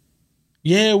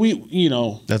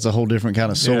 that's a whole different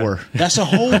kind of sore. Yeah. That's a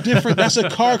whole different. That's a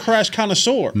car crash kind of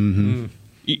sore. And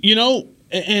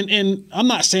I'm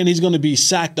not saying he's going to be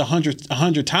sacked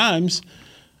 100 times,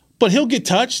 but he'll get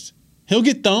touched, he'll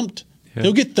get thumped,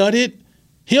 he'll get thudded,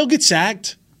 he'll get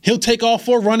sacked, he'll take off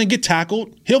for a run and get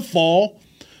tackled, he'll fall.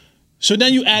 So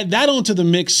then you add that onto the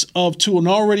mix to an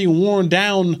already worn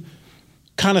down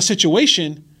kind of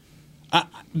situation.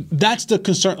 That's the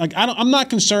concern. Like I'm not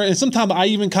concerned, and sometimes I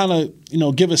even kind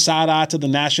of give a side eye to the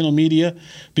national media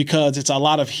because it's a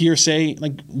lot of hearsay.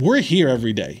 Like we're here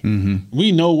every day.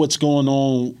 We know what's going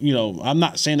on. I'm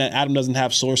not saying that Adam doesn't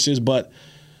have sources, but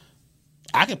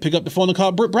I can pick up the phone and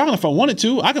call Britt Brown if I wanted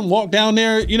to. I can walk down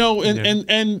there,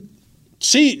 and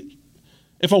see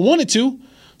if I wanted to.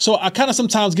 So I kind of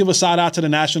sometimes give a side out to the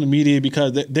national media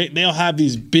because they'll have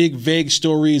these big, vague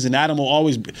stories, and Adam will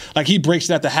always he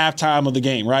breaks it at the halftime of the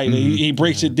game, right? He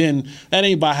breaks it then. That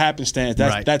ain't by happenstance. He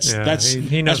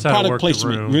knows that's how product to work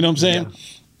placement. the room. You know what I'm saying?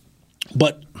 Yeah.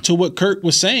 But to what Kurt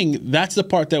was saying, that's the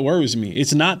part that worries me.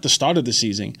 It's not the start of the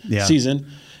season.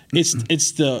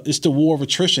 It's the war of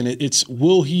attrition. It's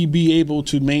will he be able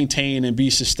to maintain and be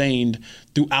sustained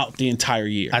throughout the entire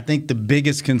year? I think the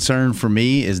biggest concern for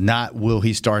me is not will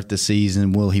he start the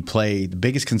season, will he play. The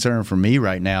biggest concern for me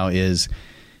right now is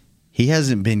he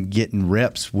hasn't been getting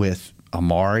reps with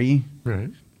Amari,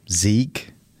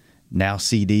 Zeke, now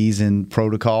CD's in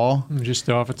protocol. Just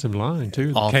the offensive line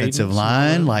too. Offensive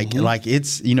line, like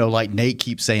it's like Nate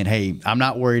keeps saying, hey, I'm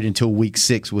not worried until week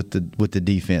 6 with the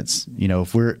defense.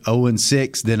 If we're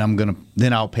 0-6,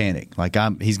 then I'll panic.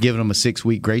 He's giving them a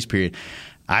 6-week grace period.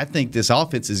 I think this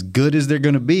offense, as good as they're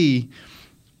going to be,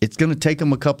 it's going to take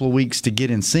them a couple of weeks to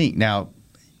get in sync now.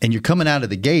 And you're coming out of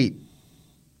the gate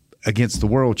against the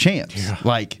world champs,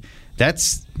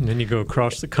 that's. And then you go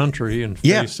across the country and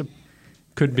face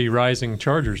could be rising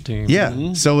Chargers team.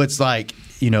 Yeah. So it's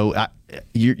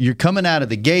you're coming out of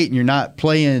the gate and you're not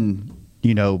playing,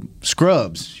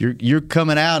 scrubs. You're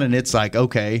coming out and it's like,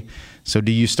 okay, so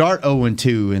do you start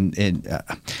 0-2? And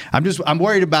I'm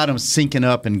worried about them syncing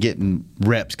up and getting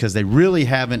reps because they really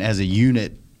haven't as a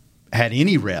unit had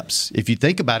any reps. If you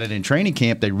think about it in training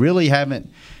camp, they really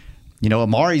haven't.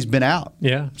 Amari's been out.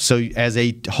 Yeah. So as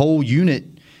a whole unit,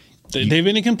 they've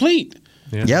been incomplete.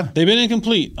 Yeah. They've been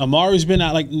incomplete. Amari's been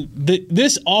out.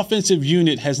 This offensive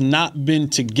unit has not been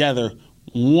together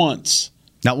once.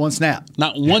 Not one snap.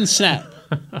 Not one snap.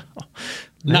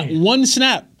 Not one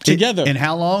snap together. And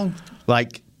how long?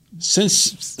 Since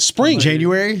spring.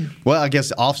 January? Well, I guess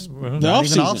the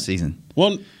off season.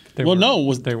 Well, they were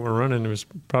running. It was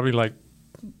probably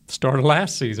start of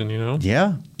last season,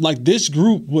 Yeah. This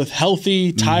group with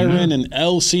healthy Tyron and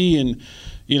LC and,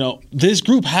 this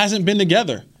group hasn't been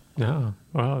together. No.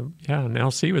 Well, yeah, and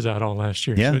LC was out all last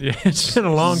year. Yeah. So, it's been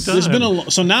a long time. It's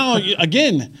been so now,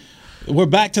 again, we're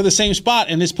back to the same spot,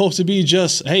 and it's supposed to be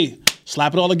just, hey,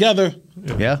 slap it all together.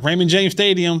 Yeah. Raymond James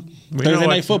Stadium, Thursday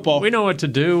Night Football. We know what to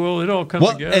do. Well, it all comes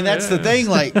together. And that's the thing.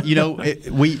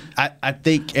 I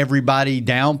think everybody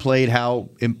downplayed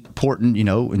how important,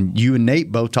 and you and Nate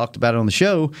both talked about it on the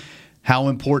show, how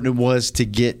important it was to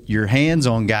get your hands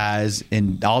on guys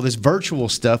and all this virtual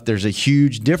stuff. There's a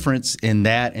huge difference in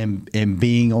that and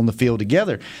being on the field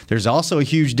together. There's also a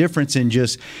huge difference in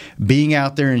just being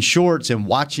out there in shorts and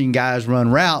watching guys run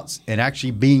routes and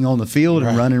actually being on the field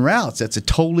and running routes. That's a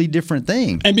totally different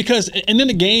thing. And in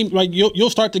the game, like you'll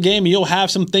start the game and you'll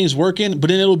have some things working, but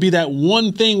then it'll be that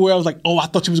one thing where I was like, oh, I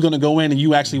thought you was going to go in and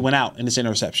you actually went out and it's an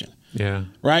interception. Yeah.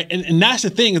 Right? And that's the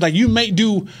thing. Like you may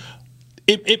do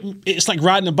it's like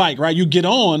riding a bike, right? You get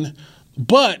on,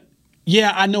 but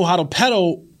yeah, I know how to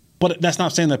pedal, but that's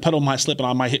not saying that pedal might slip and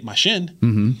I might hit my shin.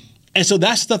 Mm-hmm. And so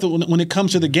that's stuff that when it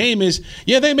comes to the game is,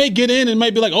 yeah, they may get in and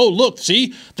might be like, oh, look,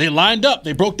 see, they lined up,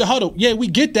 they broke the huddle. Yeah, we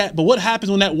get that, but what happens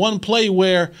when that one play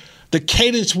where the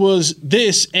cadence was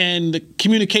this and the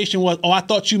communication was, oh, I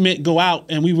thought you meant go out,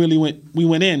 and we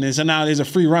went in, and so now there's a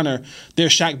free runner,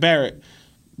 there's Shaq Barrett,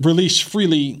 released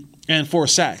freely and for a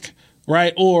sack,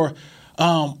 right? Or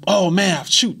oh man,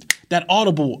 shoot, that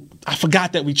audible, I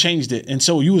forgot that we changed it. And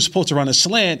so you were supposed to run a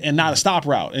slant and not a stop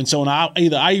route. And so now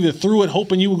I either threw it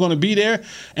hoping you were going to be there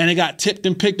and it got tipped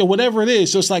and picked or whatever it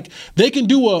is. So it's like they can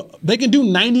do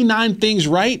 99 things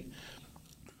right.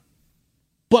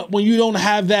 But when you don't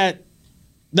have that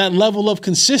level of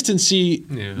consistency,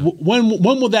 when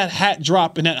will that hat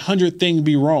drop and that 100th thing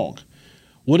be wrong?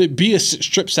 Would it be a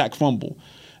strip sack fumble?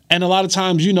 And a lot of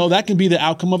times, that can be the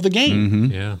outcome of the game.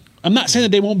 Mm-hmm. Yeah. I'm not saying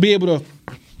that they won't be able to.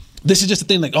 This is just a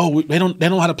thing like, oh, they don't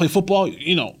know how to play football.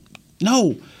 No,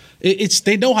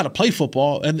 they know how to play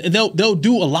football and they'll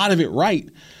do a lot of it right.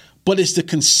 But it's the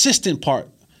consistent part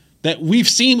that we've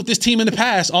seen with this team in the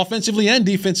past, offensively and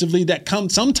defensively, that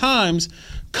sometimes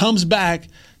comes back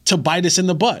to bite us in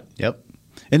the butt. Yep.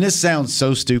 And this sounds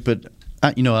so stupid.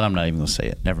 You know what? I'm not even going to say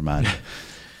it. Never mind.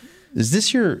 Is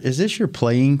this your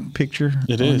playing picture?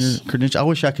 It is. Your credential? I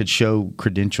wish I could show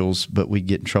credentials, but we'd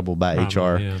get in trouble by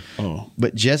HR. Yeah. Oh.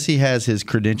 But Jesse has his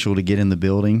credential to get in the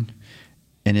building,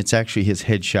 and it's actually his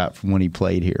headshot from when he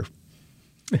played here.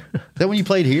 Is that when you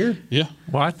played here? Yeah.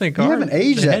 Well, I think you haven't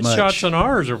aged that much. Headshots on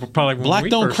ours are probably when Black we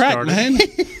don't first crack, started. man.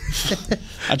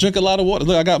 I drink a lot of water.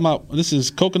 Look, I got this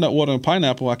is coconut water and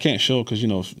pineapple. I can't show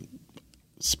because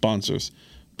sponsors,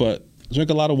 but I drink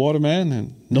a lot of water, man,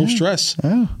 and no stress.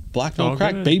 Oh. Black don't All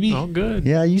crack, good. baby. All good.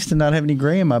 Yeah, I used to not have any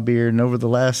gray in my beard, and over the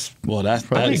last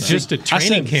that's just a I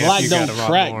training said camp. black You don't got a lot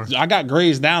crack. more. I got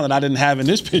grays now that I didn't have in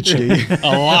this picture.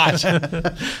 A lot.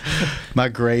 my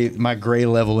gray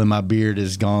level in my beard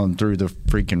has gone through the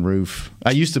freaking roof.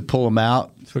 I used to pull them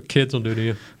out. That's what kids will do to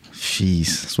you.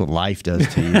 Jeez, that's what life does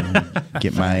to you.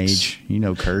 Get my age.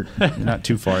 Kurt. You're not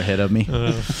too far ahead of me.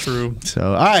 True. So,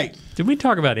 all right. Did we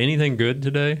talk about anything good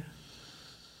today?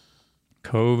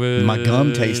 COVID. My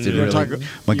gum tasted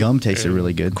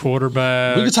really good.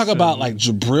 Quarterback. We could talk about like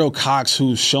Jabril Cox,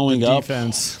 who's showing up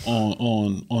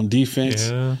on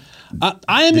defense. Yeah.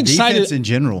 I am excited defense in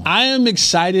general. I am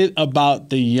excited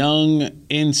about the young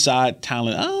inside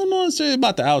talent. I don't know necessarily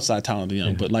about the outside talent of the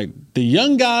young, but like the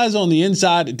young guys on the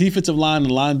inside, the defensive line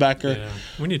and linebacker. Yeah.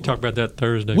 We need to talk about that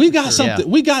Thursday. We got something.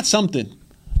 Yeah. We got something.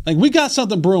 Like, we got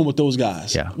something brewing with those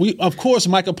guys. Yeah. We, of course,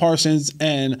 Micah Parsons,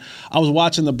 and I was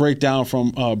watching the breakdown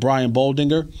from Brian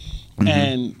Boldinger,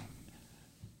 and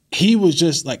he was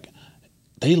just like,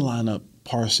 they line up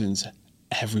Parsons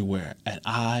everywhere, and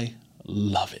I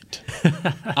love it.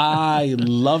 I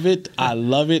love it. I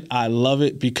love it. I love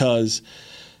it because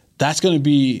that's going to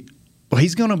be. Well,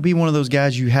 he's going to be one of those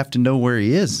guys you have to know where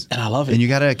he is, and I love it. And you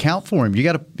got to account for him. You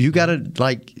got to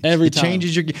like every it time.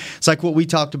 Changes your. It's like what we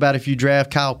talked about. If you draft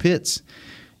Kyle Pitts,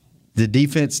 the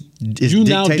defense is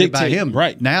dictated by him.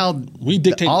 Right now, we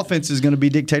dictate. The offense is going to be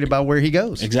dictated by where he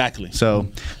goes. Exactly. So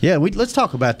yeah, let's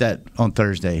talk about that on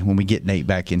Thursday when we get Nate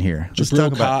back in here. Let's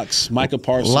Jabril talk Cox, about Micah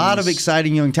Parsons. A lot of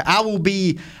exciting young. I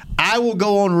will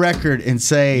go on record and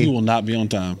say you will not be on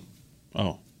time.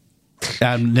 Oh.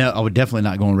 No, I would definitely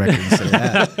not go on record and say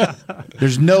that.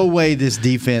 There's no way this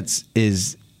defense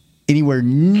is anywhere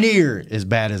near as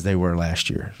bad as they were last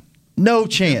year. No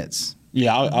chance.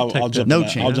 Yeah, I'll jump. No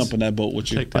chance. I'll jump in that boat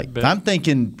with you. I'm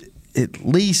thinking at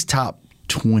least top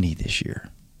 20 this year.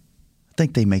 I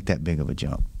think they make that big of a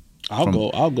jump. I'll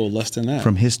go less than that.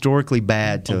 From historically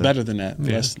bad to better than that.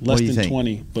 Yeah. Less than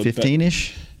 20.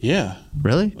 15-ish? Yeah.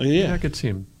 Really? Yeah. I could see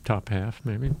him top half,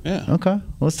 maybe. Yeah. Okay.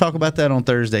 Let's talk about that on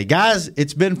Thursday. Guys,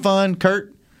 it's been fun.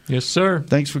 Kurt? Yes, sir.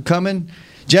 Thanks for coming.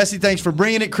 Jesse, thanks for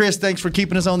bringing it. Chris, thanks for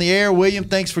keeping us on the air. William,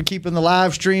 thanks for keeping the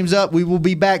live streams up. We will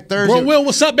be back Thursday. Bro, Will,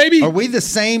 what's up, baby? Are we the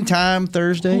same time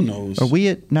Thursday? Who knows? Are we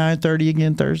at 9:30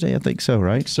 again Thursday? I think so,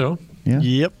 right? So? Yeah.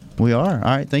 Yep. We are. All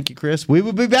right. Thank you, Chris. We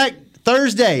will be back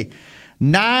Thursday,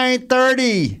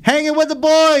 9:30. Hanging with the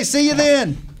boys. See you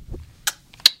then.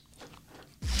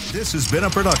 This has been a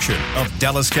production of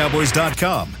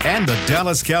DallasCowboys.com and the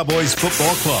Dallas Cowboys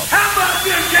Football Club. How about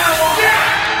this, Cowboys? Yeah!